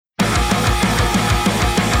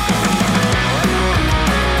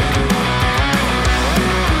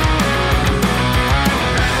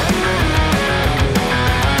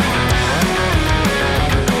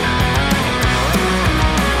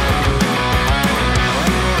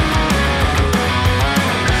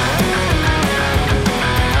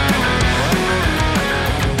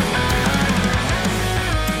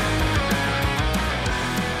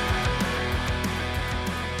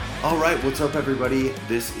right, what's up, everybody?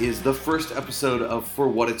 This is the first episode of For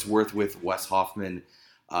What It's Worth with Wes Hoffman.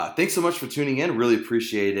 Thanks so much for tuning in. Really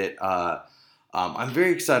appreciate it. I'm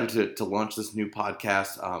very excited to launch this new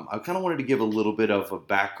podcast. I kind of wanted to give a little bit of a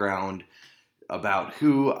background about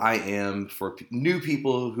who I am for new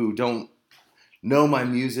people who don't know my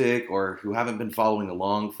music or who haven't been following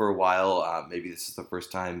along for a while. Maybe this is the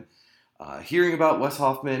first time hearing about Wes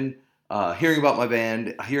Hoffman, hearing about my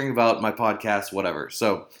band, hearing about my podcast, whatever.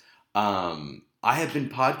 So I have been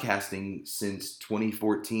podcasting since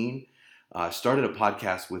 2014. Started a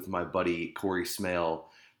podcast with my buddy Corey Smale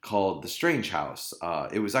called The Strange House.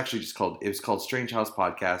 It was called Strange House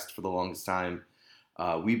Podcast for the longest time.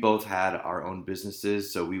 We both had our own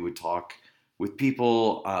businesses, so we would talk with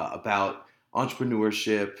people about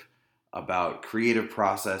entrepreneurship, about creative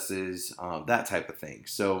processes, that type of thing.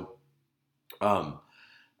 So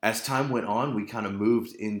as time went on, we kind of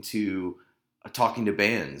moved into talking to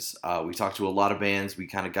bands. We talked to a lot of bands. We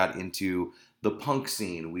kind of got into the punk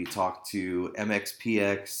scene. We talked to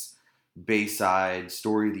MXPX, Bayside,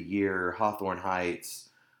 Story of the Year, Hawthorne Heights,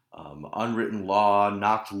 Unwritten Law,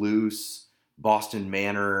 Knocked Loose, Boston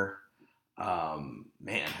Manor,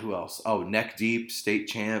 who else? Oh, Neck Deep, State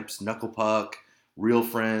Champs, Knuckle Puck, Real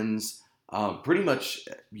Friends. Pretty much,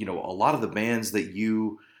 a lot of the bands that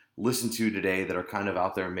you listen to today that are kind of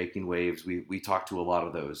out there making waves, we talked to a lot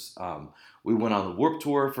of those. We went on the Warped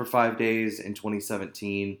Tour for 5 days in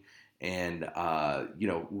 2017, and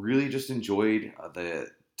really just enjoyed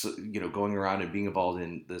going around and being involved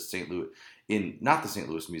in the not the St.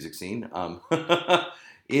 Louis music scene,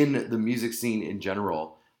 in the music scene in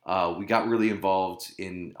general. We got really involved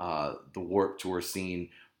in the Warped Tour scene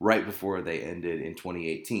right before they ended in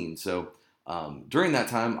 2018. So during that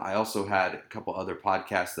time, I also had a couple other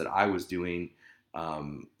podcasts that I was doing.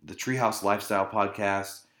 The Treehouse Lifestyle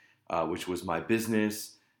podcast, which was my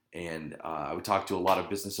business, and I would talk to a lot of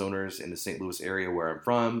business owners in the St. Louis area where I'm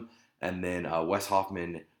from, and then Wes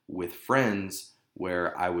Hoffman with Friends,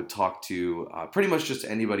 where I would talk to pretty much just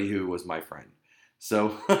anybody who was my friend.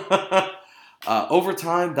 So over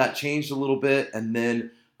time, that changed a little bit, and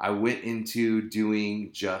then I went into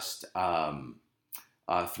doing just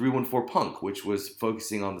 314 Punk, which was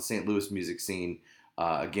focusing on the St. Louis music scene,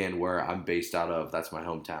 again, where I'm based out of. That's my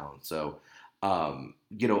hometown. So,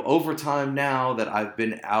 over time now that I've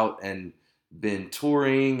been out and been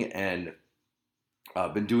touring and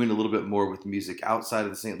been doing a little bit more with music outside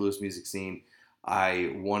of the St. Louis music scene,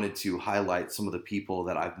 I wanted to highlight some of the people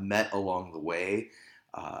that I've met along the way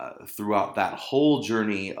throughout that whole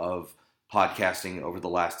journey of podcasting over the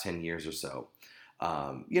last 10 years or so.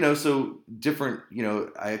 So different,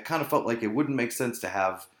 I kind of felt like it wouldn't make sense to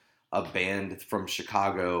have a band from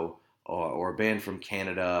Chicago or a band from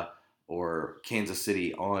Canada or Kansas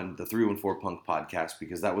City on the 314 Punk podcast,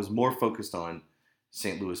 because that was more focused on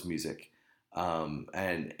St. Louis music.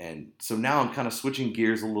 And so now I'm kind of switching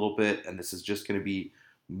gears a little bit, and this is just going to be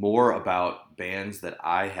more about bands that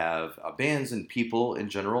I have, bands and people in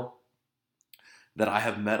general that I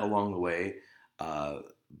have met along the way,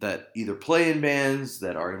 that either play in bands,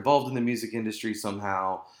 that are involved in the music industry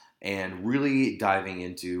somehow, and really diving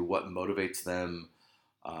into what motivates them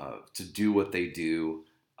to do what they do,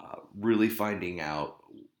 really finding out,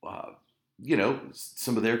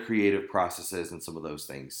 some of their creative processes and some of those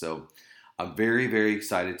things. So I'm very, very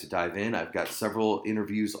excited to dive in. I've got several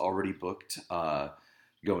interviews already booked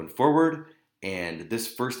going forward, and this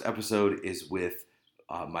first episode is with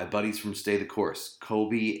my buddies from Stay the Course,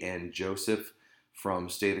 Colby and Joseph from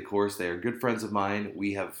Stay the Course. They are good friends of mine.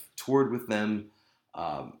 We have toured with them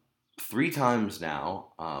 3 times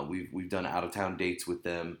now. We've done out-of-town dates with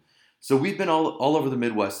them. So we've been all over the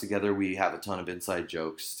Midwest together. We have a ton of inside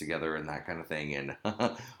jokes together and that kind of thing. And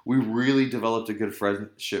we really developed a good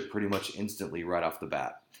friendship pretty much instantly right off the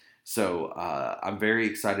bat. So I'm very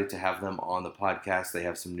excited to have them on the podcast. They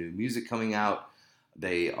have some new music coming out.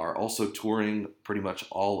 They are also touring pretty much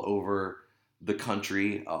all over the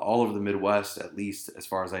country, all over the Midwest, at least as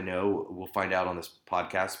far as I know. We'll find out on this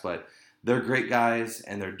podcast, but they're great guys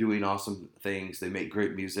and they're doing awesome things. They make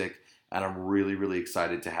great music, and I'm really, really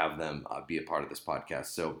excited to have them be a part of this podcast.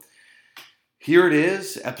 So here it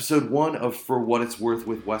is, episode 1 of For What It's Worth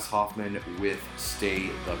with Wes Hoffman with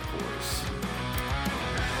Stay the Course.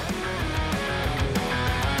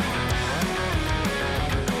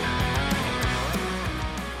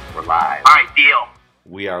 We're live. All right, deal.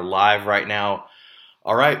 We are live right now.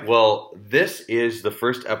 All right, well, this is the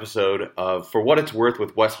first episode of For What It's Worth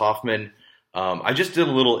with Wes Hoffman. I just did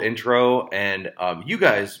a little intro, and you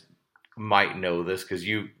guys might know this because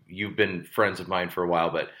you've been friends of mine for a while,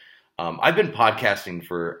 but I've been podcasting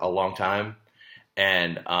for a long time,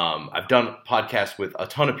 And I've done podcasts with a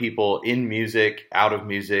ton of people in music, out of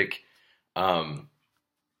music. And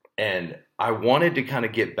I wanted to kind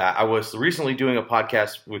of get back. I was recently doing a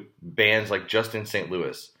podcast with bands like Justin St.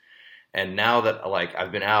 Louis. And now that like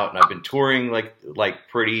I've been out and I've been touring like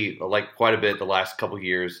quite a bit the last couple of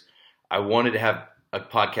years, I wanted to have a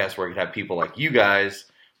podcast where I could have people like you guys,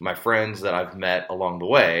 my friends that I've met along the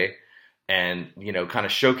way, and kind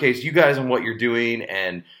of showcase you guys and what you're doing,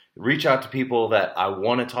 and reach out to people that I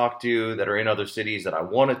want to talk to that are in other cities that I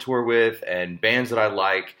want to tour with, and bands that I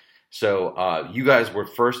like. So you guys were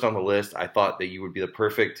first on the list. I thought that you would be the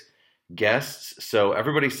perfect guests. So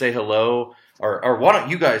everybody say hello, or why don't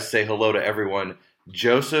you guys say hello to everyone?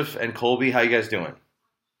 Joseph and Colby, how you guys doing?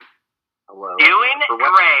 Hello. Doing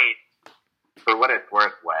great. For what it's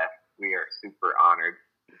worth, Wes, we are super honored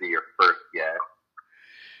to be your first guest.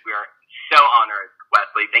 We are so honored,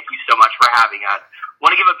 Wesley. Thank you so much for having us.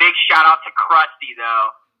 Want to give a big shout out to Krusty,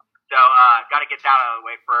 though. So, got to get that out of the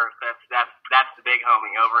way first. That's the big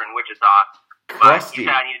homie over in Wichita. Krusty. But you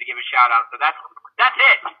said I needed to give a shout out, so that's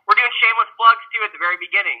it. We're doing shameless plugs too at the very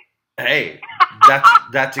beginning. Hey,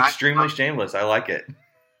 that's extremely shameless. I like it.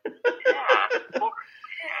 Yeah.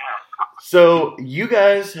 So you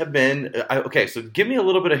guys have been okay. So give me a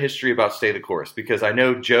little bit of history about Stay the Course, because I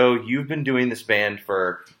know, Joe, you've been doing this band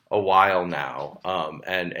for a while now,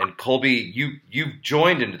 and Colby, you've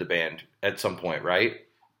joined into the band at some point, right?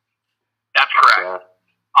 That's correct. Yeah.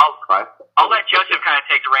 I'll let Joseph kind of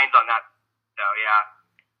take the reins on that. So yeah,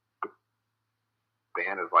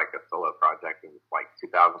 band is like a solo project in like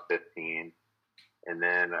 2015, and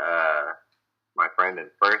then my friend and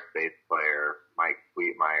first bass player Mike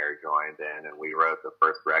Sweetmeyer joined in, and we wrote the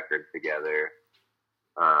first record together,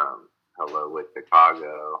 Hello with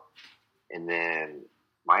Chicago. And then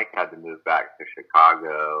Mike had to move back to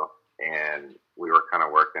Chicago, and we were kind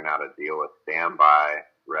of working out a deal with Standby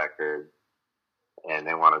Records, and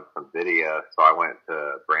they wanted some video. So I went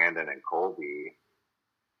to Brandon and Colby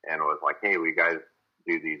and was like, hey, we guys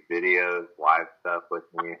do these videos, live stuff with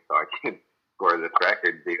me so I can score this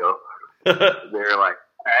record deal. They were like,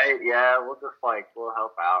 all right, yeah, we'll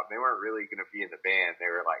help out. They weren't really going to be in the band. They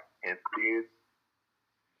were like entities.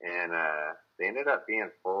 And they ended up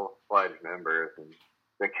being full-fledged members and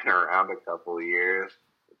sticking around a couple of years.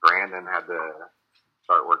 Brandon had to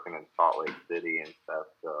start working in Salt Lake City and stuff,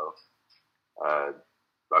 so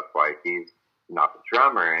that's why he's not the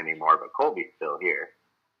drummer anymore, but Colby's still here.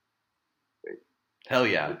 Hell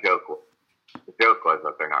yeah. The joke was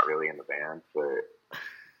that they're not really in the band, but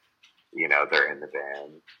they're in the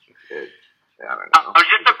band. I don't know. I was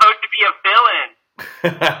just supposed to be a fill-in.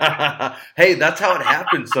 Hey, that's how it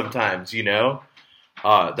happens sometimes,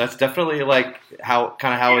 That's definitely like how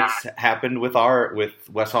it's happened with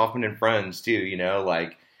Wes Hoffman and Friends too,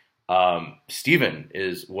 Steven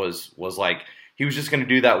was like, he was just going to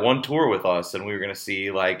do that one tour with us, and we were going to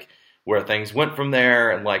see like where things went from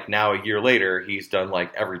there, and like now a year later he's done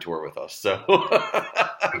like every tour with us, so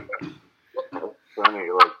funny, and we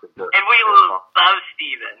love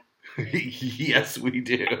Steven. Yes, we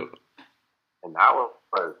do. And that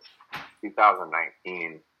was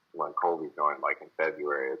 2019 when Colby joined, like in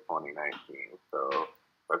February of 2019. So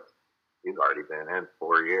he's already been in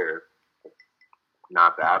 4 years.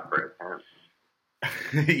 Not bad for a 10.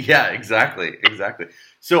 Yeah, exactly.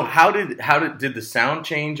 So how did the sound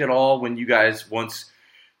change at all when you guys once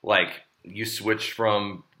you switched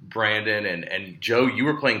from Brandon and Joe? You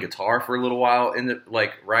were playing guitar for a little while in the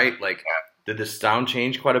right? Did the sound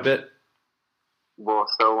change quite a bit? Well,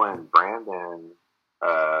 so when Brandon,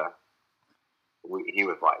 he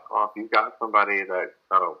was like, well, if you've got somebody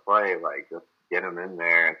that'll play, just get him in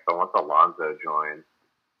there. And so once Alonzo joined,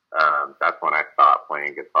 that's when I stopped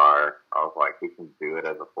playing guitar. I was like, we can do it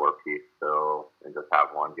as a 4-piece still and just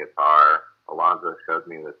have one guitar. Alonzo showed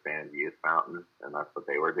me this band Youth Fountain, and that's what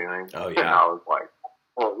they were doing. Oh, yeah. And I was like,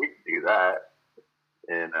 well, we can do that.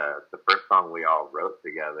 And the first song we all wrote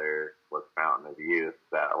together was Fountain of Youth,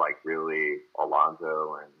 that really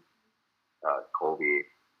Alonzo and Colby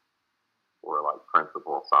were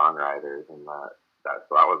principal songwriters, and so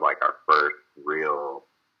that was our first real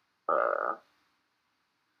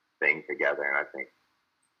thing together. And I think,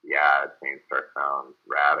 it changed our sound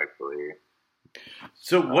radically.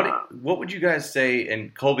 So what would you guys say?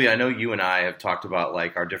 And Colby, I know you and I have talked about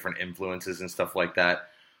our different influences and stuff like that.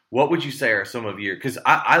 What would you say are some of your? Because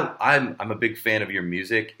I'm a big fan of your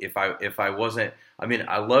music. If I wasn't,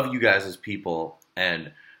 I love you guys as people,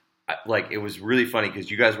 and it was really funny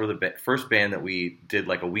because you guys were the first band that we did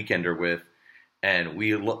a weekender with, and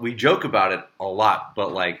we joke about it a lot.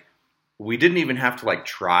 But we didn't even have to like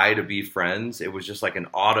try to be friends. It was just like an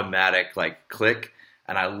automatic like click,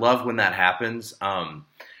 and I love when that happens.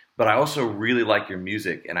 But I also really like your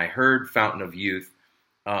music, and I heard Fountain of Youth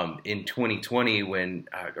in 2020 when,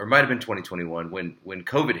 or it might have been 2021 when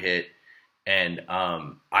COVID hit, and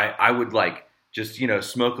I would like just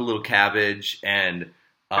smoke a little cabbage and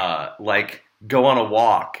like go on a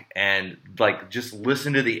walk and like just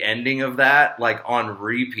listen to the ending of that like on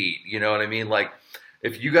repeat. You know what I mean? Like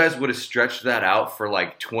if you guys would have stretched that out for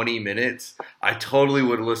like 20 minutes, I totally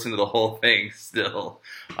would have listened to the whole thing still.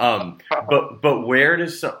 But where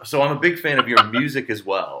does so I'm a big fan of your music as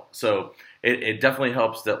well. So it definitely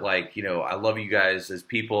helps that like I love you guys as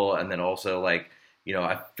people, and then also like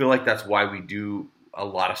I feel like that's why we do a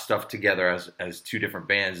lot of stuff together as two different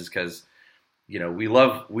bands, is because we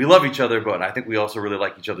love each other, but I think we also really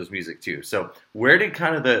like each other's music too. So where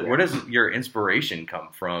does your inspiration come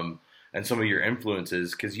from and some of your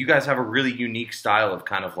influences? Because you guys have a really unique style of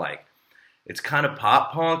kind of like, it's kind of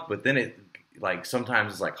pop punk, but then it like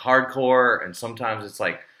sometimes it's like hardcore, and sometimes it's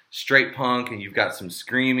like straight punk, and you've got some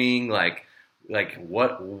screaming. Like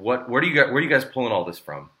where do you guys pulling all this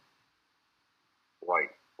from?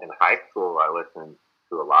 Like in high school, I listened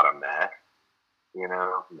to a lot of Meth.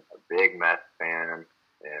 A big Meth fan,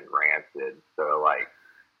 and Rancid. So like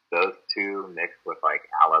those two mixed with like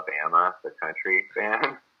Alabama, the country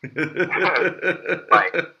band.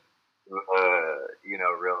 Like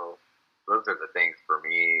real. Those are the things for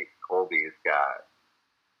me. Colby's got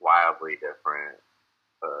wildly different,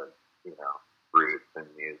 roots in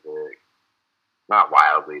music. Not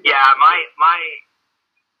wildly different.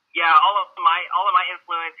 Yeah, all of my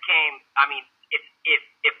influence came. I mean,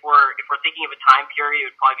 if we're thinking of a time period,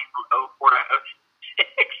 it would probably be from 04 to 06.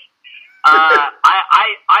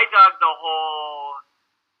 I dug the whole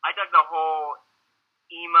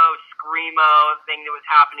emo screamo thing that was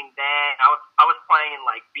happening then. I was playing in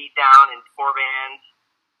like beatdown and tour bands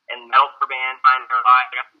and metalcore bands. I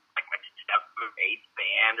got like my 7th or 8th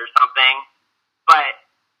band or something. But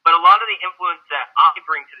a lot of the influence that I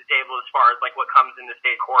bring to the table as far as like what comes in the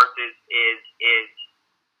State Chorus is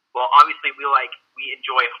well, obviously we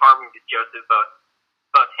enjoy harmony with Joseph,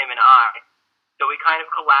 both him and I. So we kind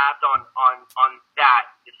of collabed on that,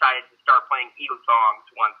 decided to start playing Eagle songs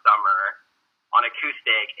one summer on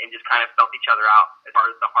acoustic, and just kind of felt each other out as far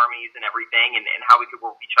as the harmonies and everything, and how we could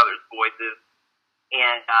work with each other's voices.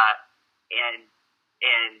 And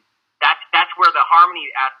that's where the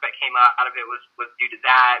harmony aspect came out of it was due to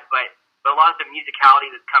that. But a lot of the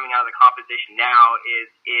musicality that's coming out of the composition now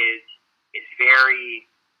is very,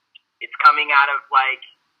 it's coming out of like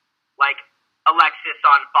Alexis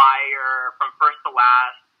on Fire from first to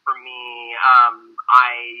last for me.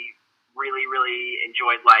 I really, really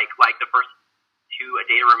enjoyed like the first 2 A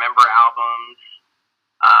Day to Remember albums.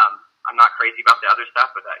 I'm not crazy about the other stuff,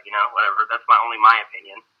 but whatever. That's only my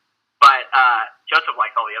opinion. But Joseph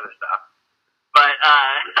likes all the other stuff. But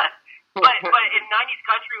but in 90s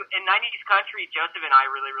country, Joseph and I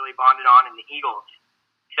really, really bonded on in the Eagles.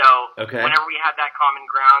 So whenever we had that common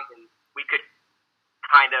ground, and we could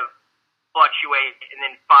kind of fluctuate and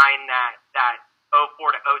then find that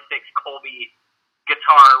 04 to 06 Colby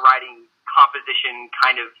guitar writing composition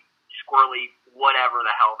kind of squirrely whatever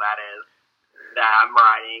the hell that is that I'm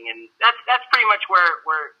writing, and that's pretty much where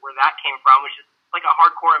that came from, which is like a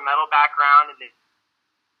hardcore and metal background, and then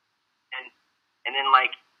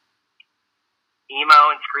like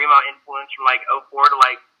emo and screamo influence from like 04 to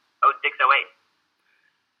like 06, 08.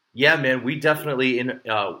 Yeah, man, we definitely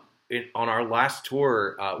on our last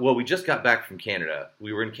tour. Well, we just got back from Canada.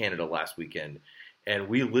 We were in Canada last weekend, and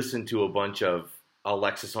we listened to a bunch of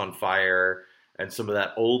Alexis on Fire and some of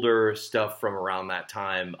that older stuff from around that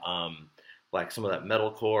time, like some of that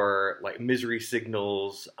metalcore, like Misery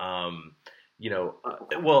Signals.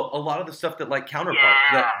 Well, a lot of the stuff that like Counterparts,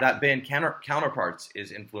 that band Counterparts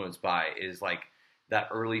is influenced by, is like that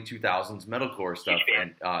early 2000s metalcore stuff,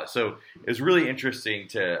 and so it was really interesting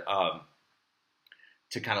to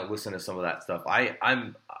kind of listen to some of that stuff. I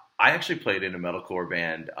actually played in a metalcore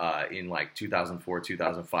band in like 2004,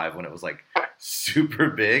 2005 when it was like super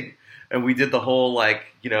big, and we did the whole like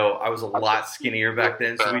I was a lot skinnier back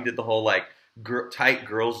then, so we did the whole like tight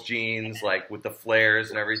girls jeans like with the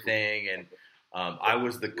flares and everything, and I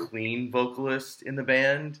was the clean vocalist in the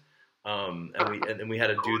band, and we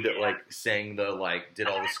had a dude that like sang the like did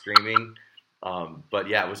all the screaming, but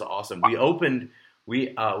yeah, it was awesome.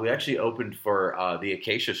 We actually opened for the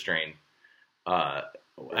Acacia Strain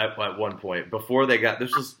at one point before they got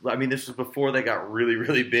this was before they got really,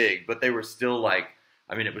 really big, but they were still like,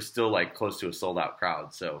 it was still like close to a sold out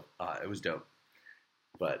crowd, so it was dope.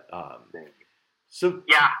 But So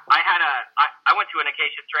yeah, I went to an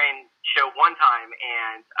Acacia Strain show one time,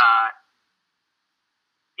 and I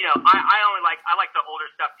like the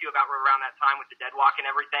older stuff too, about around that time with the Dead Walk and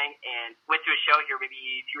everything. And went to a show here maybe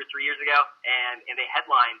 2 or 3 years ago, and they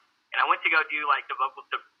headlined, and I went to go do like the vocals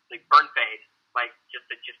to like Burn Face, like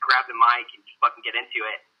just grab the mic and just fucking get into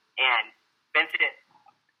it. And Vincent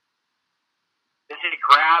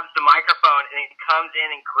grabs the microphone and he comes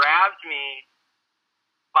in and grabs me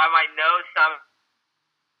by my nose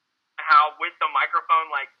somehow with the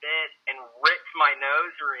microphone like this and rips my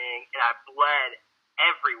nose ring, and I bled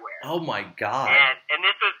everywhere. Oh my God. And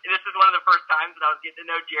this was one of the first times that I was getting to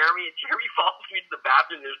know Jeremy, and Jeremy follows me to the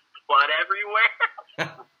bathroom, there's blood everywhere.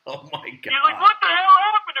 Oh my God. He's like, what the hell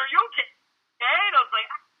happened? Are you okay? And I was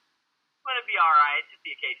like, I'm gonna be alright, it's just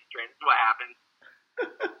the Acacia Strain, this is what happens.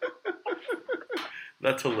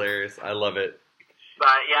 That's hilarious. I love it.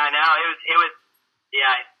 But yeah, no, it was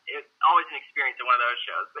always an experience at one of those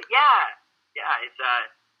shows. But it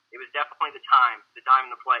was definitely the time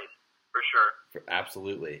and the place, for sure.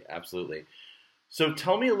 Absolutely. So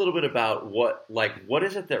tell me a little bit about what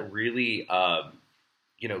is it that really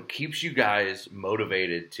keeps you guys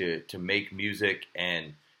motivated to make music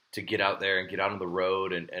and to get out there and get out on the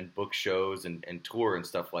road and book shows and tour and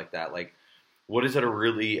stuff like that? Like, what is it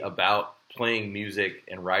really about playing music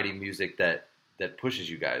and writing music that pushes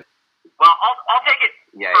you guys? Well, I'll take it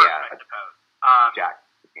first, I suppose. Jack.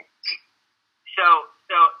 So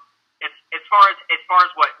as far as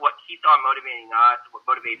what keeps on motivating us, what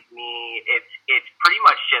motivates me, it's pretty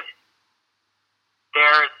much just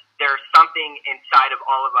there's something inside of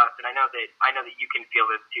all of us, and I know that you can feel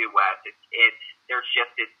this too, Wes. There's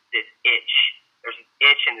just this itch. There's this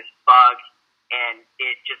itch and this bug, and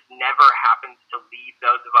it just never happens to leave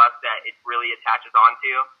those of us that it really attaches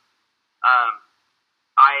onto.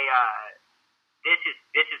 This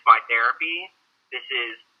is my therapy. This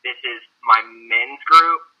is my men's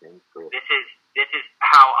group. This is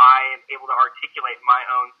how I am able to articulate my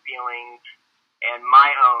own feelings and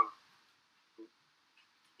my own,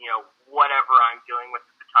 whatever I'm dealing with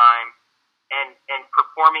at the time. And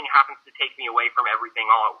performing happens to take me away from everything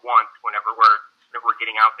all at once whenever we're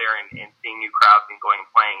getting out there and seeing new crowds and going and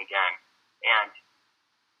playing again. And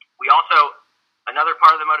we also, another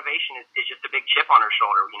part of the motivation is just a big chip on our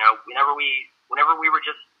shoulder. Whenever we were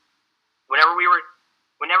just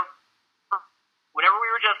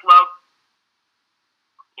low,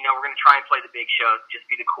 we're going to try and play the big shows, just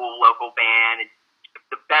be the cool local band, and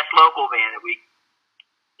the best local band that we,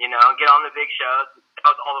 get on the big shows. That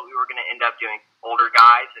was all that we were going to end up doing. Older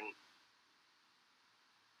guys and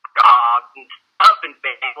dogs and stuff and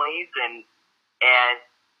families and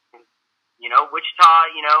Wichita,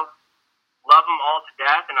 love them all to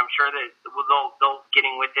death, and I'm sure that they'll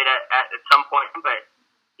getting with it at some point. But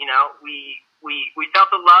we felt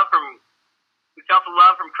the love from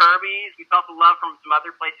Kirby's. We felt the love from some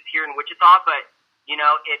other places here in Wichita. But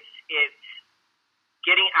it's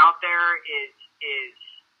getting out there is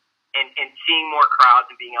and seeing more crowds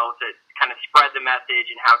and being able to kind of spread the message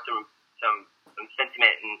and have some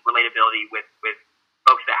sentiment and relatability with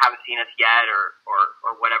folks that haven't seen us yet or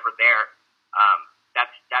whatever there.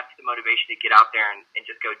 That's the motivation to get out there and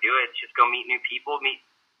just go do it. Just go meet new people, meet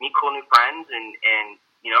cool new friends, and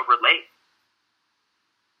relate.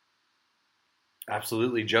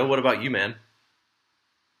 Absolutely. Joe, what about you, man?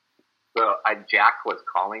 So Jack was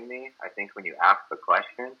calling me, I think, when you asked the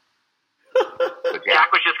question. So Jack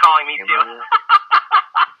was just calling me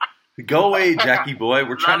too. Go away, Jackie boy.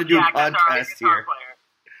 We're trying to do a podcast here.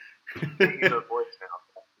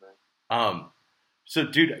 So,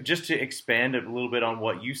 dude, just to expand a little bit on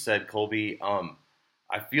what you said, Colby, I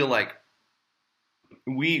feel like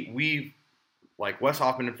we like Wes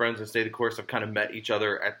Hoffman and Friends and Stay the Course have kind of met each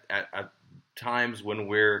other at times when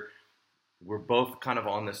we're both kind of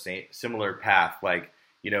on the similar path. Like,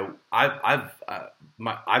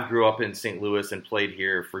 I grew up in St. Louis and played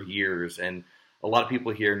here for years, and a lot of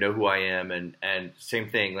people here know who I am, and same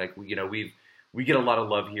thing. Like, we get a lot of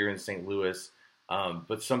love here in St. Louis.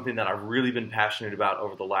 But something that I've really been passionate about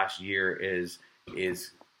over the last year is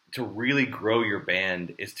to really grow your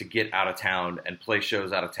band, is to get out of town and play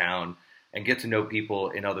shows out of town and get to know people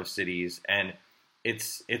in other cities. And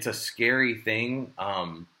it's a scary thing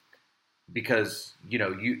because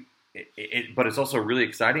but it's also really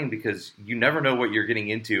exciting because you never know what you're getting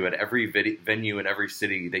into at every venue in every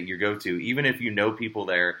city that you go to. Even if you know people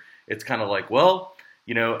there, it's kind of like, well,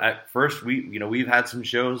 at first we've had some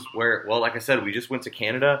shows where, well, like I said, we just went to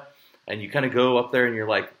Canada, and you kind of go up there and you're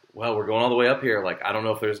like, well, we're going all the way up here. Like, I don't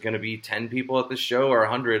know if there's going to be 10 people at this show or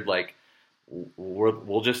 100. Like,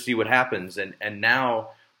 we'll just see what happens. And now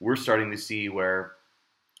we're starting to see where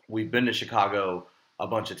we've been to Chicago a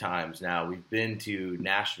bunch of times now. We've been to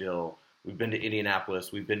Nashville. We've been to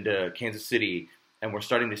Indianapolis. We've been to Kansas City. And we're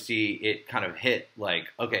starting to see it kind of hit like,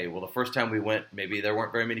 okay, well, the first time we went, maybe there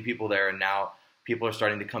weren't very many people there. And now people are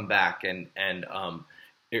starting to come back. And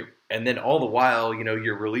then all the while, you know,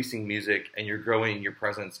 you're releasing music and you're growing your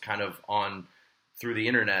presence kind of on through the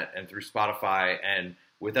internet and through Spotify. And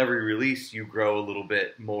with every release, you grow a little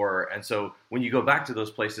bit more. And so when you go back to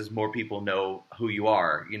those places, more people know who you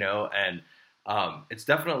are, you know, and it's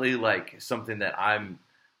definitely like something that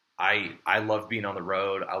I love being on the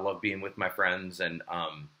road. I love being with my friends. And,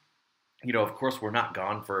 you know, of course, we're not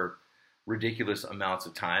gone for ridiculous amounts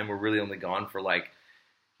of time. We're really only gone for like,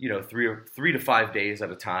 you know, 3 to 5 days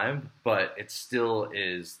at a time. But it still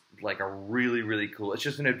is like a really, really cool. It's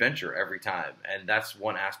just an adventure every time. And that's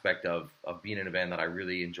one aspect of being in a band that I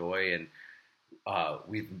really enjoy. And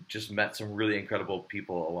we've just met some really incredible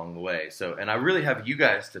people along the way. So, and I really have you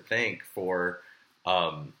guys to thank for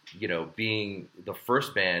you know, being the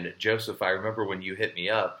first band. Joseph, I remember when you hit me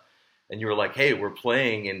up and you were like, hey, we're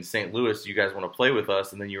playing in St. Louis. Do you guys want to play with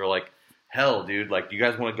us? And then you were like, hell, dude, like, do you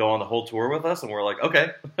guys want to go on the whole tour with us? And we're like,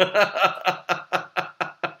 okay.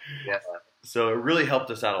 Yeah. So it really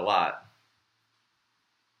helped us out a lot.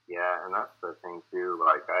 Yeah, and that's the thing too.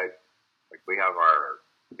 Like we have our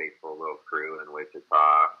faithful little crew in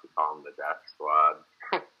Wichita. We call them the Death Squad,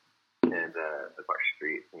 and it's our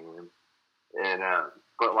street team. And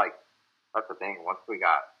but like that's the thing. Once we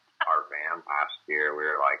got our van last year, we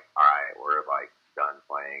were like, all right, we're like done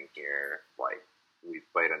playing here. Like we've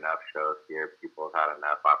played enough shows here. People have had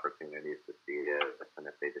enough opportunities to see it, and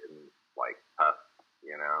if they didn't like us,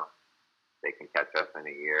 you know, they can catch us in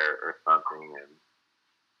a year or something. And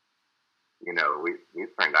you know,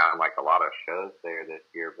 we've turned down like a lot of shows there this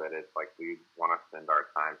year, but it's like we want to spend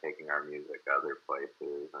our time taking our music other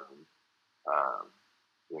places. And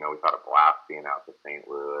you know, we've had a blast being out to St.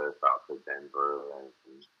 Louis, out to Denver, and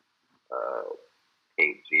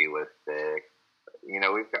Kate G was sick. You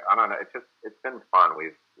know, I don't know, it's been fun.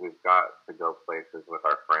 We've got to go places with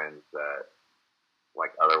our friends that,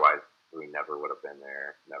 like, otherwise we never would have been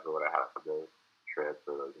there, never would have had those trips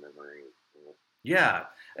or those memories. You know? Yeah,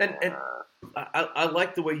 and I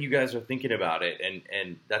like the way you guys are thinking about it,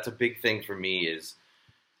 and that's a big thing for me is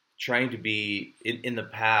trying to be in the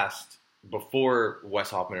past. Before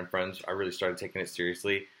Wes Hoffman and Friends, I really started taking it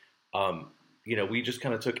seriously. You know, we just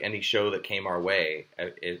kind of took any show that came our way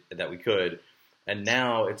that we could. And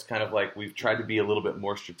now it's kind of like we've tried to be a little bit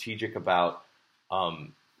more strategic about,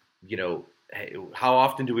 you know, hey, how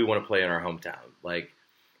often do we want to play in our hometown? Like,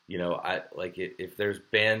 you know, if there's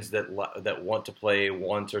bands that want to play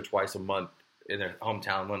once or twice a month in their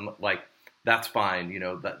hometown, then like that's fine. You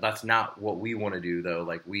know, that's not what we want to do though.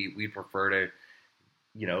 Like we prefer to,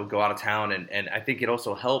 you know, go out of town. And I think it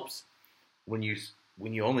also helps when you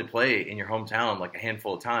only play in your hometown like a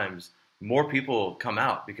handful of times, more people come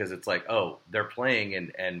out because it's like, oh, they're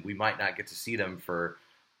playing and we might not get to see them for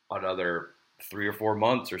another 3 or 4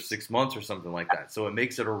 months or 6 months or something like that. So it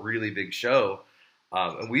makes it a really big show.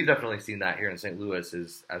 And we've definitely seen that here in St. Louis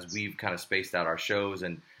as we've kind of spaced out our shows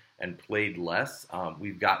and played less,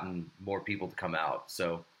 we've gotten more people to come out.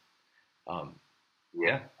 So,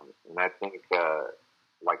 yeah. And I think,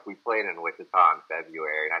 like we played in Wichita in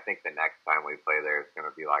February, and I think the next time we play there is going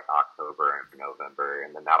to be like October and November,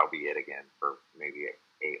 and then that'll be it again for maybe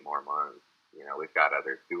 8 more months. You know, we've got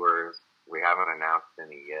other tours. We haven't announced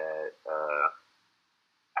any yet.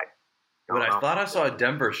 I thought I saw a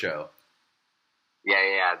Denver show.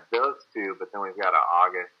 Yeah, those two, but then we've got an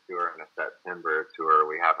August tour and a September tour.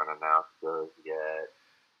 We haven't announced those yet.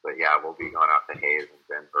 But yeah, we'll be going out to Hayes and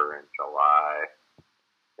Denver in July.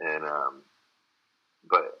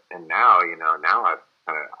 And now, you know,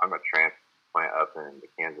 I'm a transplant up in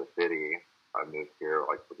Kansas City. I moved here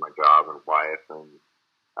like with my job and wife, and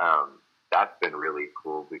that's been really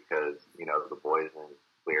cool because, you know, the boys in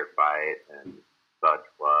Clear Fight and Such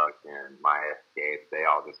Luck and My Escape, they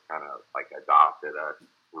all just kind of like adopted us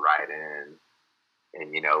right in.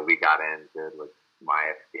 And, you know, we got in good with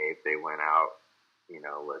My Escape. They went out, you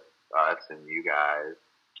know, with us and you guys,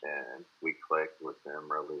 and we clicked with them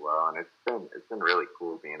really well. And it's been really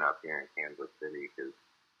cool being up here in Kansas City because,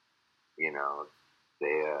 you know,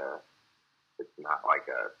 it's not like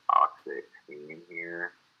a toxic scene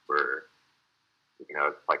here where, you know,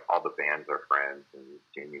 it's like all the bands are friends and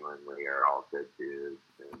genuinely are all good dudes.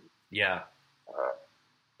 And yeah,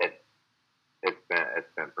 it's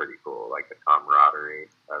been pretty cool, like the camaraderie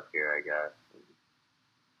up here, I guess. And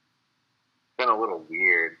it's been a little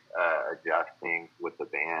weird adjusting with the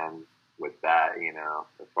band with that, you know,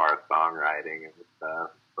 as far as songwriting and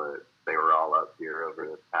stuff.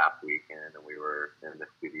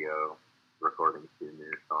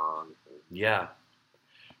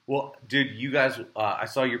 dude, you guys, I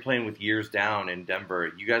saw you're playing with Years Down in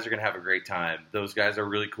Denver. You guys are gonna have a great time. Those guys are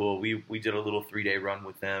really cool. We did a little 3-day run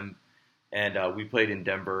with them, and we played in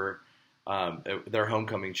Denver, their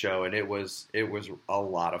homecoming show, and it was a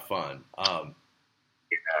lot of fun.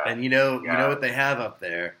 And you know what they have up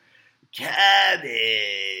there?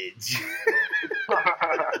 Cabbage.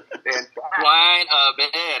 Quite a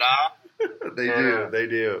bit, huh? They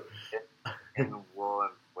do. And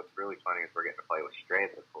what's really funny is we're getting to play with Stray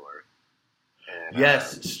the Course. And,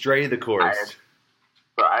 yes, Stray the Course.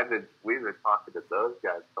 We've been talking to those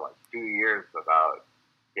guys for like 2 years about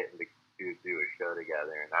getting to do a show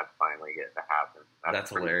together, and that's finally getting to happen.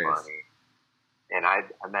 That's hilarious. Funny. And I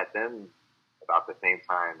met them about the same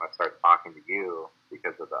time I started talking to you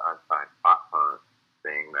because of the Unsigned Pop Punk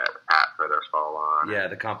thing that Pat put us all on. Yeah,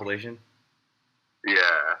 the compilation.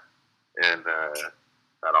 Yeah, and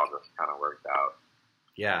that all just kind of worked out.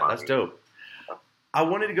 Yeah, funny. That's dope. I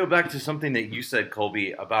wanted to go back to something that you said,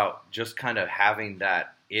 Colby, about just kind of having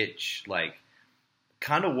that itch, like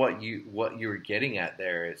kind of what you were getting at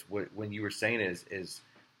there is when you were saying is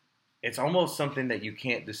it's almost something that you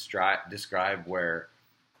can't describe, where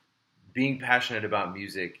being passionate about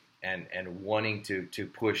music and wanting to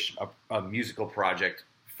push a musical project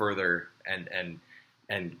further and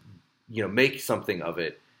make something of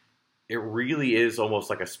it. It really is almost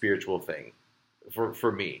like a spiritual thing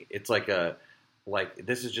for me. It's like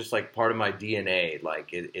this is just like part of my DNA. Like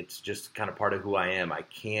it's just kind of part of who I am. I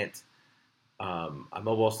can't. I'm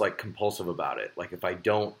almost like compulsive about it. Like if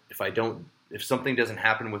something doesn't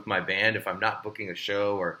happen with my band, if I'm not booking a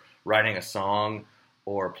show or writing a song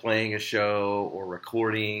or playing a show or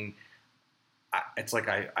recording, it's like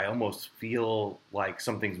I almost feel like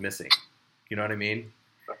something's missing. You know what I mean?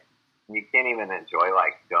 You can't even enjoy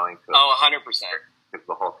like going to. 100%. Because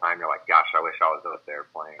the whole time you're like, gosh, I wish I was out there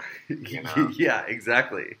playing. You know? Yeah,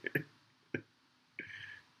 exactly.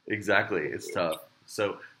 Exactly. It's tough.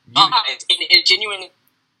 So it genuinely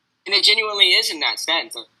is in that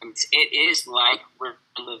sense. It is like we're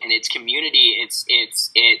living in its community.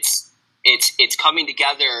 It's coming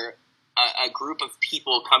together, a group of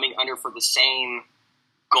people coming under for the same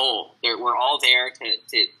goal. We're all there to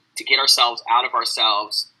get ourselves out of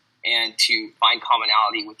ourselves and to find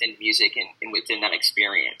commonality within music and within that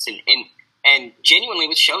experience. And genuinely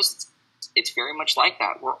with shows, it's very much like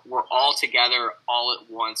that. We're all together, all at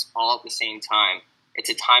once, all at the same time.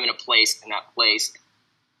 It's a time and a place, and that place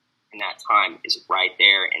and that time is right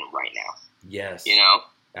there and right now. Yes.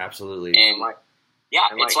 Absolutely. And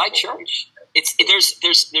it's like church.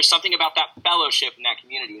 There's something about that fellowship and that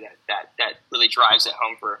community that really drives it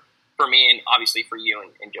home for me and obviously for you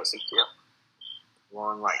and Joseph too.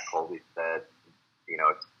 Well, and like Colby said,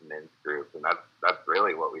 it's a men's group, and that's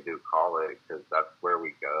really what we do call it, because that's where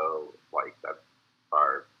we go. Like, that's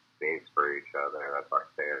our space for each other. That's our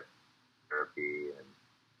therapy, and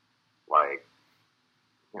like,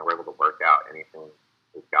 we're able to work out anything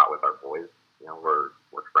we've got with our boys. We're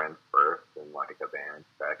friends first, and like a band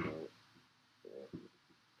second,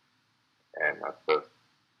 and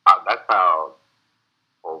that's how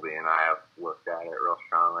Colby and I have looked at it real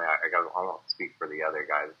strongly. I won't speak for the other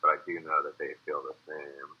guys, but I do know that they feel the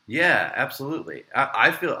same. Yeah, absolutely.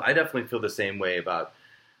 I definitely feel the same way about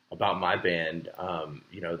my band.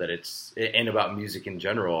 That it's and about music in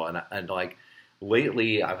general. And like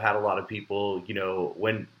lately, I've had a lot of people.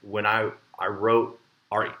 When I wrote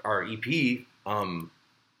our EP,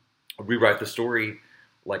 Rewrite the Story.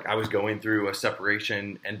 Like I was going through a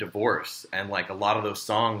separation and divorce, and like a lot of those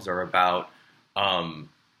songs are about.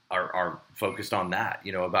 Are focused on that,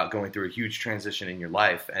 about going through a huge transition in your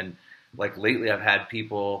life. And like lately I've had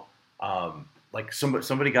people, like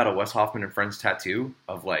somebody got a Wes Hoffman and Friends tattoo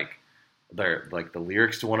of like the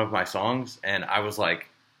lyrics to one of my songs. And I was like,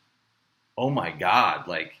 oh my God,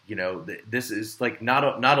 like, this is like,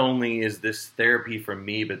 not only is this therapy for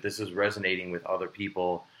me, but this is resonating with other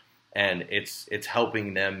people. And it's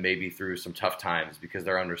helping them maybe through some tough times, because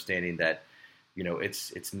they're understanding that,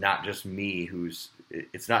 it's not just me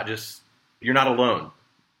it's not just, you're not alone.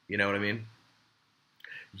 You know what I mean?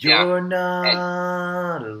 You're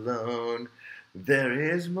not alone. There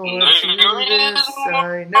is more to this,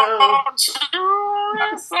 I know.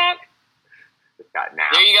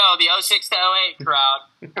 There you go, the 06 to 08 crowd.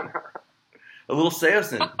 A little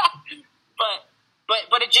Seosin. But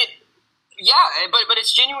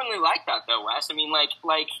it's genuinely like that though, Wes. I mean, like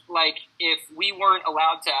if we weren't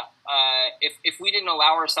allowed to, if we didn't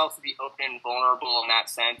allow ourselves to be open and vulnerable in that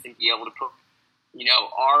sense, and be able to put,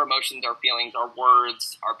 our emotions, our feelings, our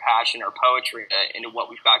words, our passion, our poetry into what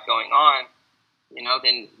we've got going on,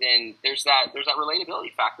 then there's that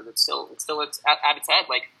relatability factor that's still at its head.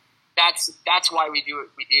 Like that's why we do what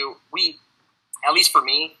we do. We, at least for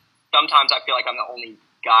me, sometimes I feel like I'm the only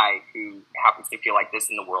guy who happens to feel like this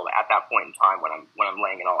in the world at that point in time when I'm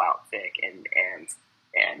laying it all out thick, and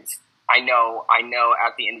I know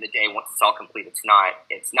at the end of the day, once it's all complete, it's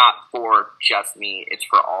not for just me, it's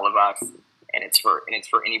for all of us, and it's for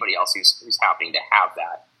anybody else who's happening to have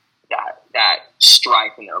that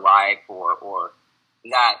strife in their life, or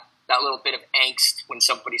that little bit of angst when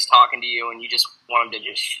somebody's talking to you and you just want them to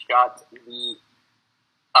just shut me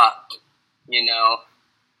up,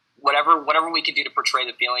 whatever we could do to portray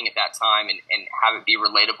the feeling at that time and have it be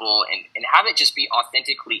relatable and have it just be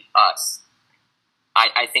authentically us.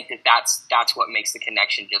 I think that's what makes the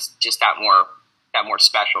connection just that more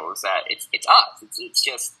special, is that it's us.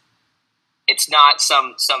 It's not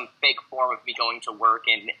some fake form of me going to work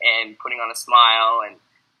and putting on a smile and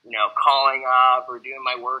calling up or doing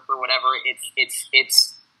my work or whatever.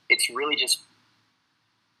 It's really just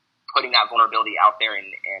putting that vulnerability out there and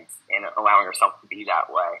allowing yourself to be that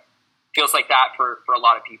way. Feels like that for a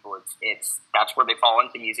lot of people. That's where they fall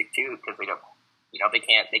into music too, because they don't, they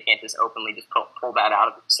can't just openly just pull that out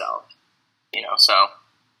of themselves, so.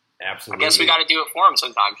 Absolutely. I guess we got to do it for them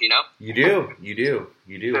sometimes, You do.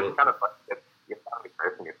 It's kind of fun. You're kind of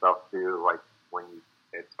expressing yourself too. Like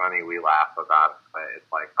it's funny, we laugh about it, but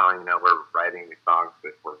it's like, we're writing these songs,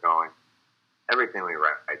 but we're going. Everything we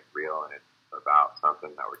write is real, and it's about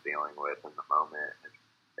something that we're dealing with in the moment. And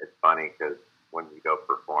it's funny because when we go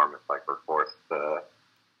perform, it's like we're forced to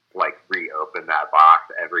reopen that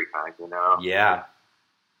box every time, Yeah.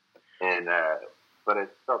 And but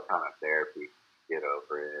it's still kind of therapy. Get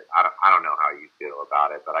over it. I don't know how you feel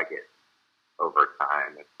about it, but I get over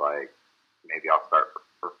time. It's like maybe I'll start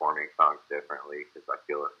performing songs differently because I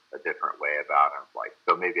feel a different way about them. Like,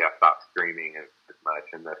 so maybe I stop screaming as much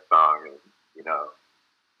in this song, and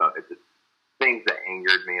so it's just things that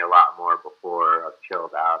angered me a lot more before I've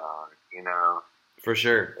chilled out on. For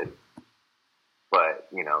sure.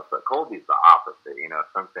 But but Colby's the opposite.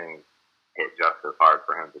 Some things hit just as hard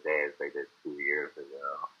for him today as they did 2 years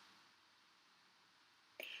ago.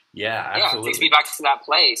 Yeah, absolutely. Yeah, it takes me back to that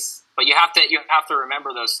place. But you have to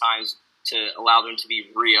remember those times to allow them to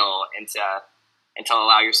be real and to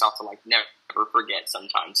allow yourself to never forget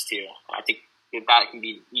sometimes too. I think that can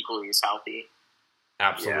be equally as healthy.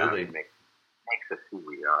 Absolutely. Yeah, it makes us who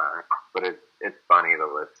we are. But it's funny to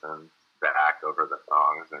listen back over the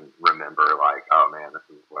songs and remember oh man, this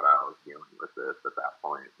is what I was dealing with this at that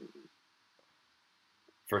point.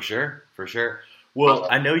 For sure. Well,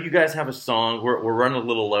 I know you guys have a song. We're running a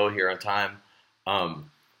little low here on time,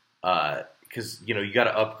 because you got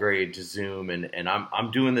to upgrade to Zoom, and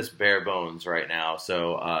I'm doing this bare bones right now.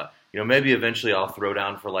 So maybe eventually I'll throw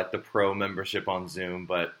down for the pro membership on Zoom,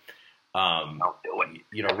 but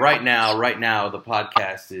right now the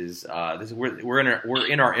podcast is we're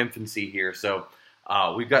in our infancy here. So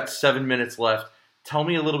we've got 7 minutes left. Tell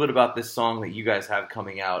me a little bit about this song that you guys have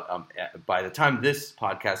coming out. By the time this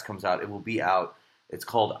podcast comes out, it will be out. It's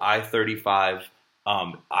called I-35.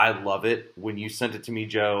 I love it. When you sent it to me,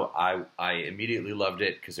 Joe, I immediately loved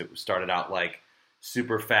it because it started out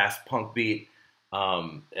super fast punk beat,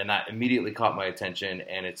 and that immediately caught my attention.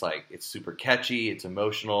 And it's super catchy, it's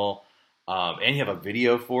emotional, and you have a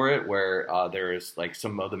video for it where there's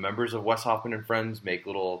some of the members of Wes Hoffman and Friends make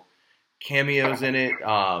little cameos in it.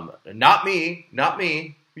 Not me,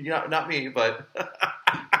 but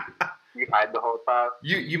you hide the whole time.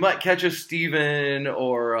 You might catch a Steven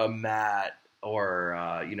or a Matt or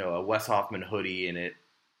a Wes Hoffman hoodie in it.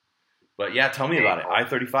 But yeah, tell me about it.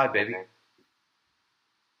 I-35, baby.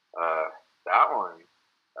 That one,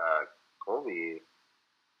 Colby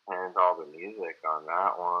hands all the music on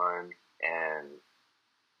that one, and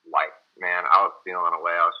man, I was feeling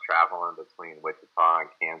away. I was traveling between Wichita and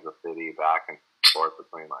Kansas City, back and forth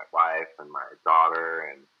between my wife and my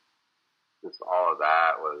daughter, and just all of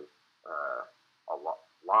that was a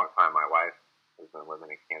long time. My wife has been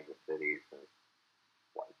living in Kansas City since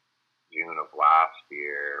June of last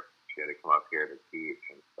year. She had to come up here to teach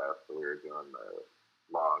and stuff, so we were doing the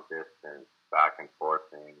long distance back and forth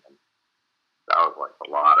thing, and that was a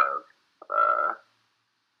lot of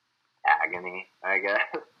agony, I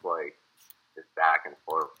guess, just back and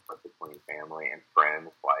forth between family and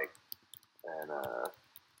friends, and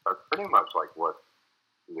that's pretty much what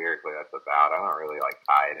lyrically that's about. I don't really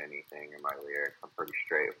hide anything in my lyrics. I'm pretty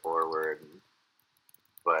straightforward,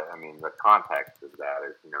 but I mean the context of that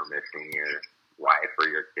is missing your wife or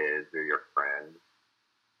your kids or your friends,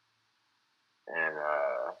 and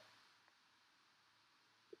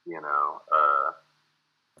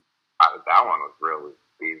that one was really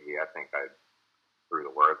easy. I think I threw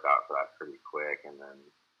the words out for that pretty quick, and then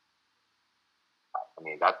I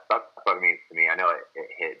mean, that's what it means to me. I know it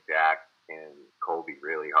hit Jack and Colby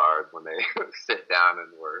really hard when they sit down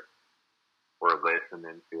and were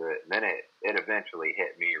listening to it. And then it eventually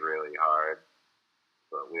hit me really hard.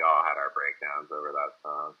 But we all had our breakdowns over that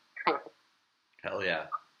song. Hell yeah.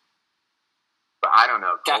 But I don't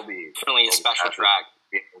know. Colby definitely a special track.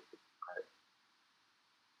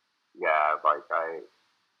 Yeah, like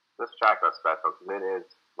this track was special because it is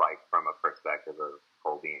like from a perspective of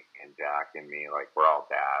Colby and Jack and me. Like we're all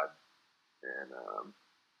dads, and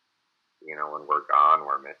you know, when we're gone,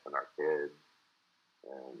 we're missing our kids,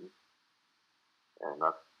 and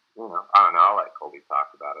that's, you know, I don't know. I'll let Colby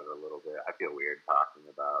talk about it a little bit. I feel weird talking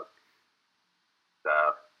about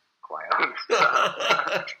stuff, clown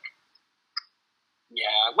stuff.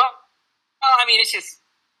 Yeah, well, I mean, it's just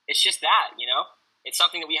that, you know, it's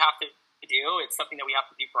something that we have to do. It's something that we have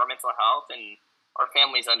to do for our mental health, and our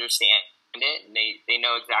families understand it, and they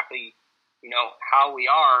know exactly, you know, how we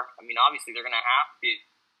are. I mean, obviously, they're going to have to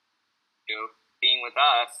do being with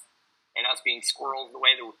us and us being squirrels the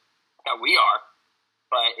way that we are.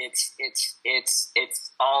 But it's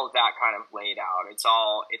all of that kind of laid out. It's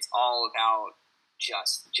all about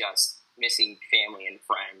just missing family and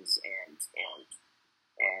friends and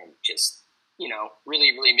just, you know,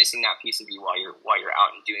 really, really missing that piece of you while you're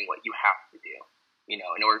out and doing what you have to do, you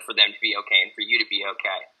know, in order for them to be okay and for you to be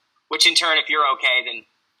okay. Which in turn, if you're okay, then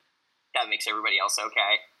that makes everybody else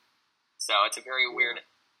okay. So it's a very weird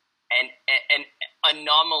and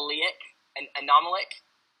anomalic.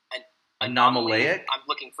 Anomalic? I'm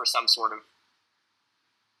looking for some sort of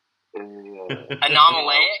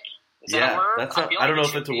anomalic. Is that a word? I don't know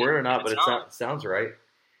if it's a word or not, but it sounds right.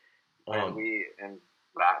 And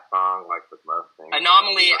that song, like with most things,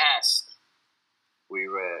 anomaly-esque. We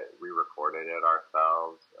recorded it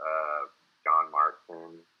ourselves. John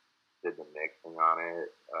Martin did the mixing on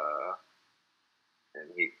it, and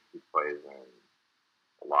he plays in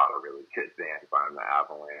a lot of really good bands. I'm the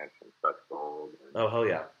Avalanche and Such Gold. Oh, hell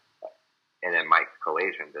yeah. And then Mike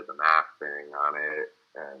Collation did the mastering on it,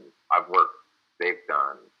 and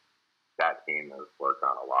that team has worked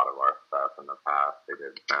on a lot of our stuff in the past. They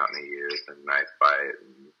did Fountain of Youth and Nice Fight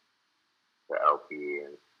and the LP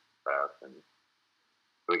and stuff, and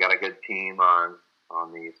we got a good team on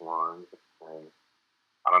these ones. And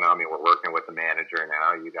I don't know, I mean, we're working with the manager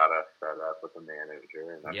now. You got us set up with the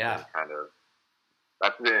manager, and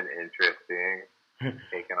that's been interesting,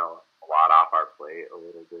 taking a lot off our plate a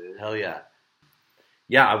little bit. Hell yeah.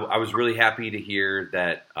 Yeah, I was really happy to hear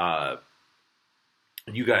that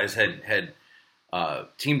you guys had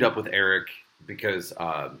teamed up with Eric because,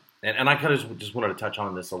 and I kind of just wanted to touch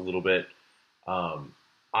on this a little bit.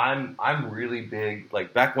 I'm really big,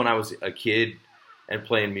 like back when I was a kid and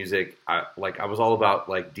playing music, I was all about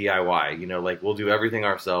like DIY, you know, like we'll do everything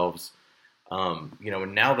ourselves. You know,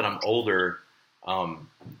 and now that I'm older,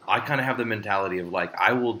 I kind of have the mentality of like,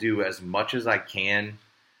 I will do as much as I can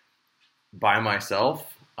by myself.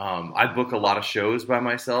 I book a lot of shows by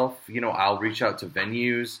myself. You know, I'll reach out to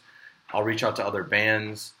venues. I'll reach out to other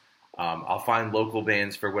bands. I'll find local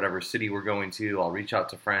bands for whatever city we're going to. I'll reach out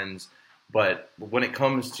to friends. But when it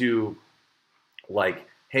comes to like,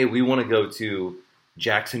 hey, we want to go to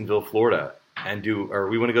Jacksonville, Florida or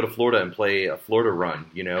we want to go to Florida and play a Florida run,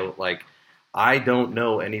 you know, like I don't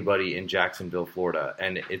know anybody in Jacksonville, Florida.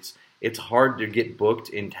 And it's hard to get booked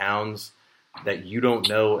in towns that you don't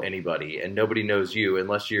know anybody and nobody knows you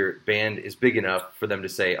unless your band is big enough for them to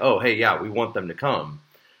say, oh, hey, yeah, we want them to come.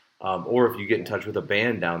 Or if you get in touch with a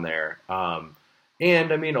band down there.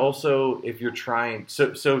 And I mean, also if you're trying,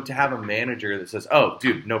 so to have a manager that says, oh,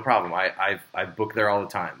 dude, no problem. I book there all the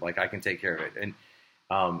time. Like I can take care of it. And,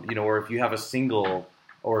 you know, or if you have a single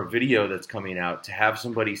or a video that's coming out, to have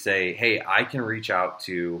somebody say, hey, I can reach out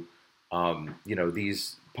to, you know,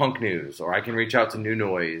 these Punk News, or I can reach out to New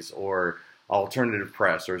Noise or Alternative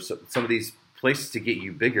Press or some of these places to get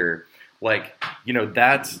you bigger. Like, you know,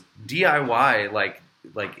 that's DIY, like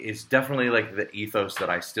it's definitely like the ethos that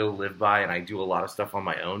I still live by, and I do a lot of stuff on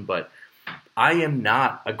my own, but I am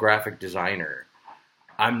not a graphic designer.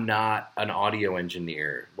 I'm not an audio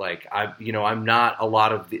engineer. Like I'm not a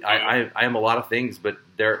lot of the, I am a lot of things, but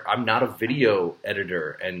I'm not a video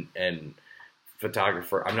editor and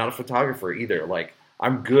photographer. I'm not a photographer either. Like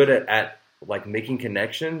I'm good at like making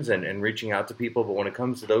connections and reaching out to people. But when it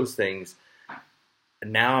comes to those things,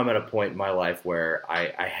 now I'm at a point in my life where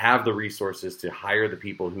I have the resources to hire the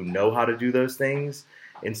people who know how to do those things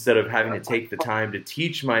instead of having to take the time to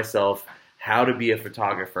teach myself how to be a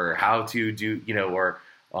photographer, how to do, you know, or,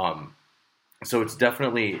 so it's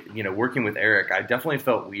definitely, you know, working with Eric, I definitely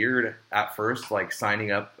felt weird at first, like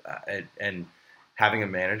signing up and having a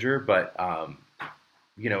manager, but,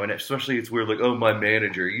 and especially it's weird, like, oh, my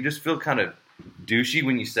manager. You just feel kind of douchey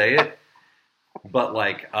when you say it. But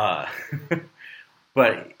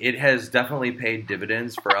but it has definitely paid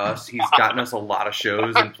dividends for us. He's gotten us a lot of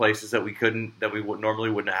shows in places that we normally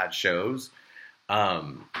wouldn't have had shows.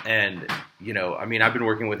 And I mean, I've been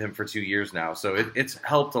working with him for 2 years now, so it's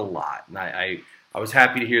helped a lot. And I was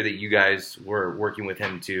happy to hear that you guys were working with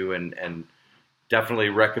him too, and definitely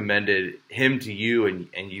recommended him to you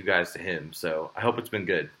and you guys to him. So I hope it's been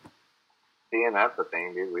good. See, and that's the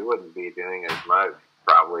thing, dude. We wouldn't be doing as much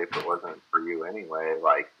probably if it wasn't for you anyway.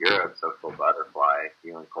 Like, you're a social butterfly.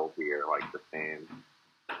 You and Colby are like the same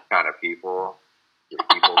kind of people. You're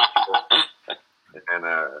people. And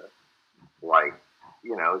like,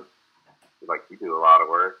 like, you do a lot of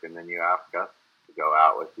work, and then you ask us to go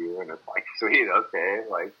out with you, and it's like, sweet, okay,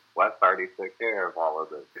 like, Wes already took care of all of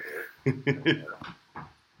this here.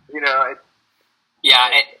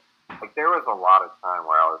 Like, there was a lot of time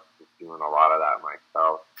where I was just doing a lot of that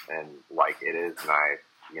myself, and, like, it is nice,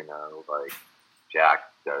 like,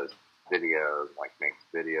 Jack does videos, like, makes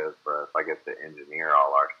videos for us. I get to engineer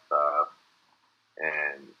all our stuff,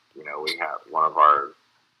 and, we have one of our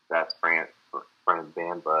best friend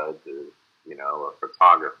band buds is, a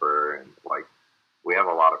photographer, and, like, we have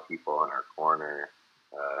a lot of people in our corner.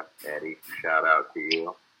 Eddie, shout out to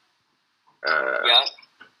you. Yeah.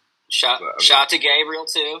 Shout to Gabriel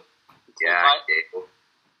too. Yeah,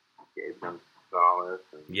 Gabe Gonzalez.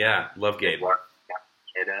 Yeah, love Gabe. Like,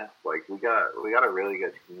 we got a really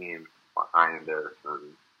good team behind us,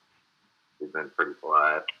 and we've been pretty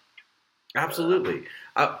blessed. Absolutely.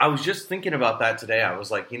 I was just thinking about that today. I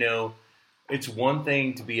was like, it's one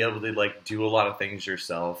thing to be able to, like, do a lot of things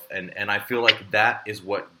yourself, and I feel like that is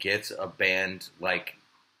what gets a band like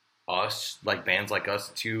us, like bands like us,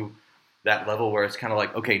 to that level where it's kind of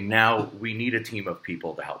like, okay, now we need a team of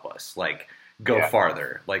people to help us, like, go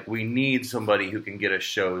farther. Like, we need somebody who can get us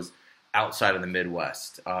shows outside of the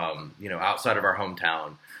Midwest, outside of our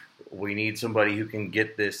hometown. We need somebody who can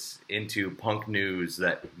get this into punk news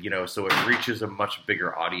that, so it reaches a much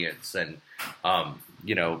bigger audience, and,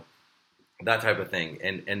 that type of thing.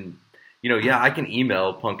 And I can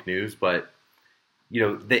email punk news, but,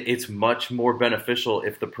 it's much more beneficial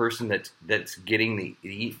if the person that's getting the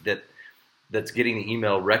email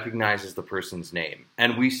recognizes the person's name.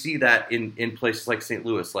 And we see that in places like St.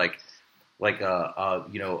 Louis, like a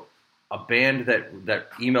band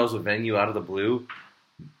that emails a venue out of the blue,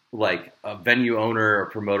 like a venue owner or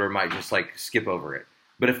promoter might just, like, skip over it.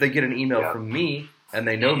 But if they get an email from me and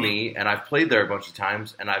they know me and I've played there a bunch of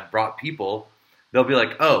times and I've brought people, they'll be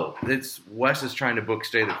like, oh, it's Wes is trying to book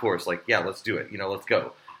Stay the Course. Like, yeah, let's do it. Let's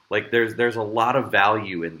go. Like, there's a lot of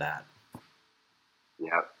value in that.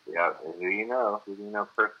 Yeah. Who you know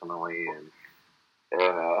personally, and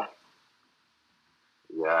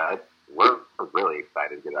we're really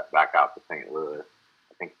excited to get back out to St. Louis.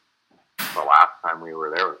 I think the last time we were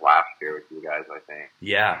there was last year with you guys, I think.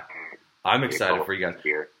 Yeah. I'm excited for you guys.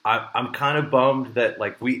 I'm kind of bummed that,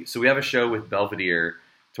 like, we have a show with Belvedere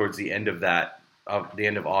towards the end of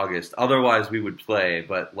August. Otherwise, we would play,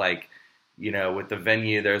 but, like, with the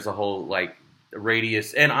venue, there's a whole, like,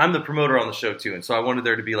 radius, and I'm the promoter on the show too, and so I wanted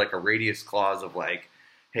there to be, like, a radius clause of, like,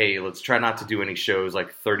 hey, let's try not to do any shows,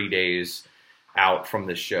 like, 30 days out from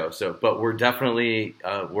this show. So, but we're definitely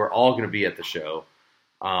we're all going to be at the show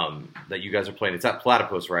that you guys are playing. It's at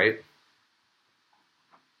Platypus, right?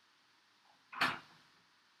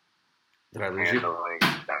 Did I lose you?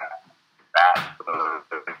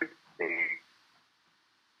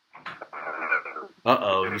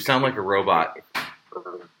 Uh-oh, you sound like a robot.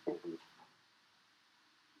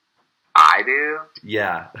 I do?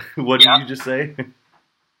 Yeah. What did you just say?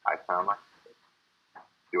 I sound like...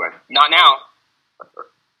 Do I? Not now.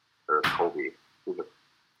 Or Colby.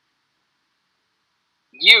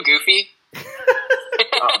 You, Goofy.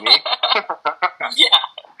 Oh, me? Yeah.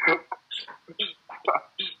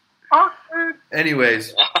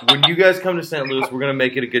 Anyways, when you guys come to St. Louis, we're going to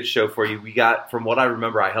make it a good show for you. We got, from what I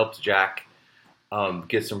remember, I helped Jack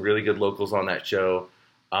get some really good locals on that show.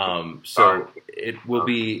 So it will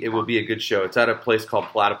be a good show. It's at a place called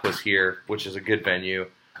Platypus here, which is a good venue.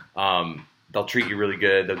 They'll treat you really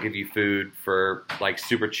good. They'll give you food for, like,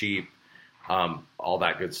 super cheap, all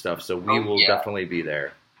that good stuff. So we will definitely be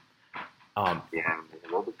there.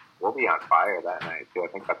 We'll be on fire that night too. I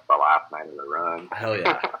think that's the last night of the run. Hell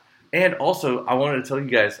yeah. And also, I wanted to tell you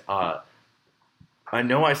guys, I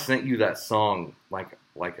know I sent you that song like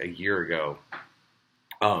a year ago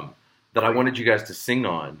that I wanted you guys to sing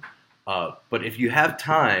on. But if you have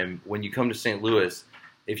time when you come to St. Louis,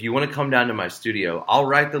 if you want to come down to my studio, I'll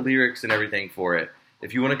write the lyrics and everything for it.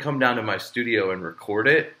 if you want to come down to my studio and record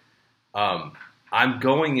it, I'm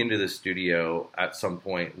going into the studio at some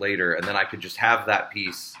point later, and then I could just have that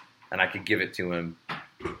piece and I could give it to him.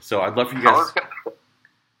 So I'd love for you guys.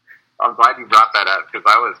 I'm glad you brought that up because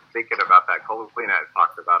I was thinking about that. Colby and I had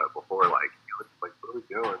talked about it before. Like, what are we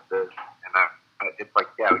doing with this? And it's like,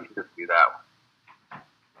 yeah, we can just do that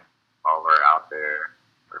while we're out there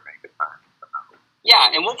or make a time. Yeah,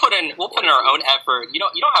 and we'll put in our own effort. You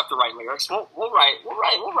don't have to write lyrics. We'll write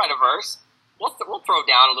a verse. We'll throw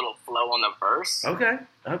down a little flow on the verse. Okay.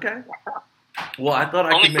 Well, I thought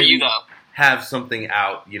I Only could for maybe you, though. have something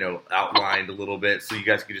outlined a little bit, so you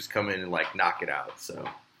guys could just come in and like knock it out. So,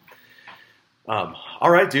 all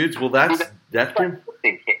right, dudes. Well, that's pretty.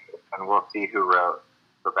 And we'll see who wrote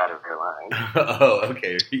the better line. Oh,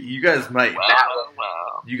 okay. You guys might.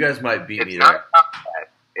 Wow. You guys might beat me It's not there. about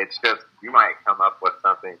that. It's just you might come up with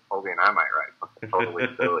something. Colby and I might write something totally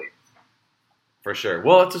silly. For sure.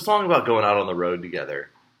 Well, it's a song about going out on the road together.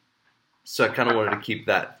 So I kind of wanted to keep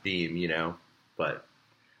that theme, But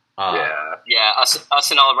yeah,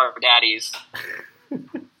 us and all of our daddies.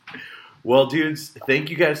 Well, dudes, thank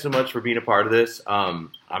you guys so much for being a part of this.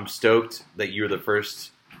 I'm stoked that you're the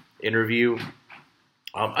first interview.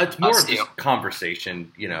 It's more of just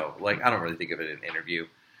conversation, Like I don't really think of it as an interview.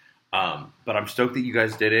 But I'm stoked that you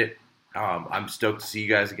guys did it. I'm stoked to see you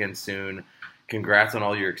guys again soon. Congrats on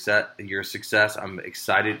all your success. I'm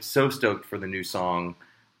excited, so stoked for the new song,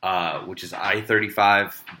 which is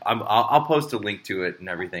I-35. I'll post a link to it and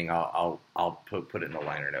everything. I'll put it in the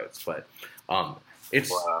liner notes. But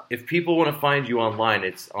if people want to find you online,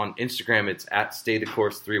 it's on Instagram. It's at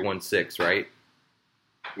StayTheCourse316, right?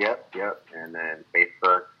 Yep. And then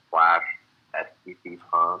Facebook /STC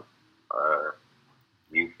Punk.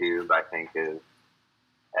 YouTube, I think, is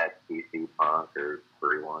STC Punk or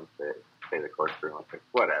 316. Stay the Course 316.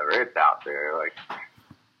 Whatever. It's out there. Like,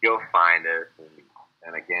 you'll find us.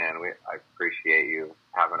 And again, I appreciate you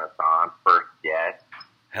having us on. First guest.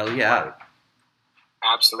 Hell yeah.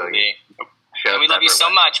 Absolutely. And we love you so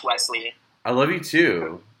much, Wesley. I love you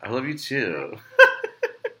too.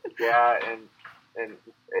 Yeah, and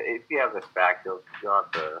if you have this back, you'll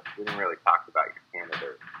have to. We didn't really talk about your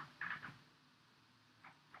Canada.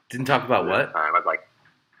 Didn't talk about what?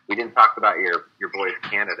 We didn't talk about your boys'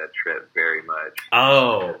 Canada trip very much.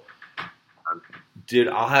 Oh, dude,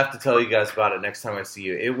 I'll have to tell you guys about it next time I see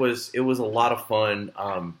you. It was a lot of fun.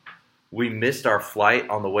 We missed our flight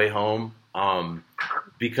on the way home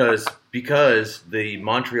because the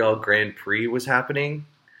Montreal Grand Prix was happening.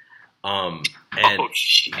 And and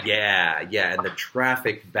the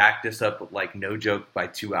traffic backed us up like no joke by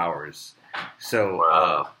 2 hours.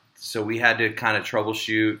 So so we had to kind of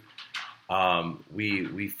troubleshoot.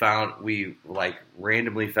 We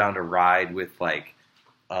randomly found a ride with like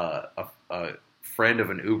a friend of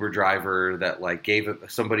an Uber driver that like gave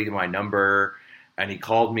somebody my number, and he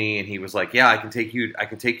called me and he was like, "Yeah, I can take you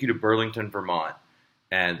to Burlington, Vermont,"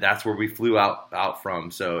 and that's where we flew out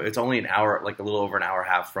from. So it's only an hour, like a little over an hour and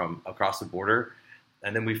a half from across the border,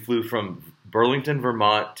 and then we flew from Burlington,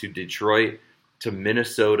 Vermont to Detroit to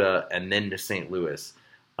Minnesota and then to St. Louis.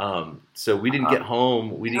 So we didn't get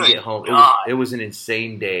home. It was an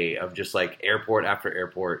insane day of just like airport after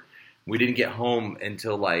airport. We didn't get home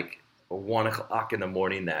until like 1 o'clock in the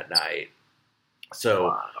morning that night.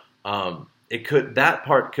 So, that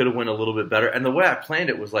part could have went a little bit better. And the way I planned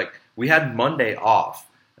it was like, we had Monday off,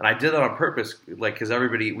 and I did that on purpose. Like, cause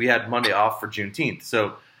we had Monday off for Juneteenth.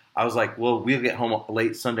 So I was like, well, we'll get home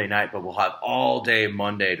late Sunday night, but we'll have all day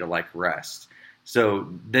Monday to like rest.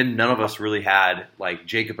 So then none of us really had, like,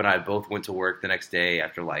 Jacob and I both went to work the next day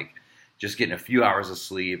after, like, just getting a few hours of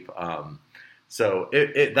sleep. So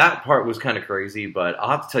that part was kind of crazy, but I'll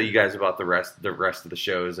have to tell you guys about the rest of the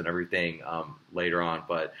shows and everything later on.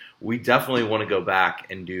 But we definitely want to go back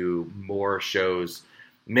and do more shows.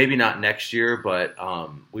 Maybe not next year, but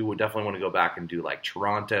we would definitely want to go back and do, like,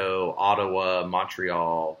 Toronto, Ottawa,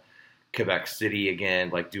 Montreal, Quebec City again,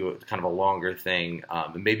 like do kind of a longer thing,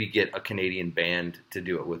 and maybe get a Canadian band to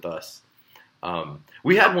do it with us.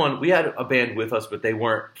 We had a band with us, but they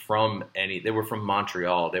weren't from they were from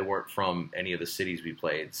Montreal. They weren't from any of the cities we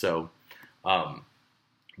played. So,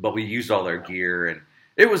 but we used all their gear and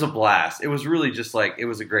it was a blast. It was really just like, it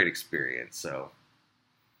was a great experience. So.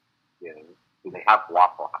 Yeah. Do they have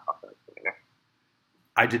Waffle House there?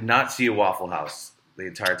 I did not see a Waffle House the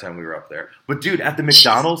entire time we were up there. But dude, at the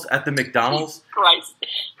McDonald's, Christ.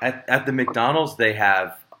 At the McDonald's, they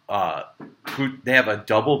have a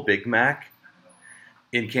double Big Mac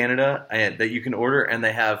in Canada and that you can order, and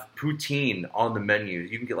they have poutine on the menu.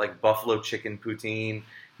 You can get like buffalo chicken poutine.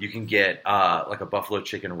 You can get like a buffalo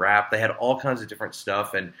chicken wrap. They had all kinds of different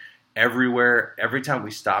stuff, and every time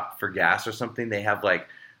we stopped for gas or something, they have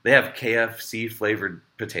KFC flavored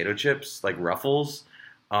potato chips, like Ruffles.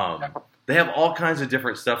 They have all kinds of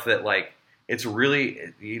different stuff that like it's really,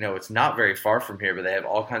 it's not very far from here, but they have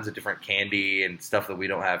all kinds of different candy and stuff that we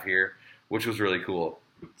don't have here, which was really cool.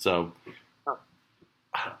 So, all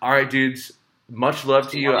right, dudes, much love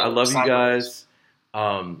to you. I love you guys.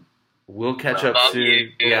 We'll catch up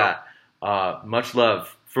soon. Yeah. Much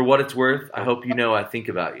love. For what it's worth, I hope you know I think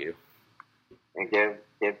about you. And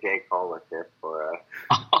give Jake Paul a kiss for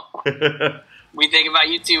us. We think about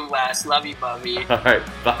you too, Wes. Love you, Bubby. All right,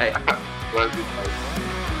 bye. Love you, buddy.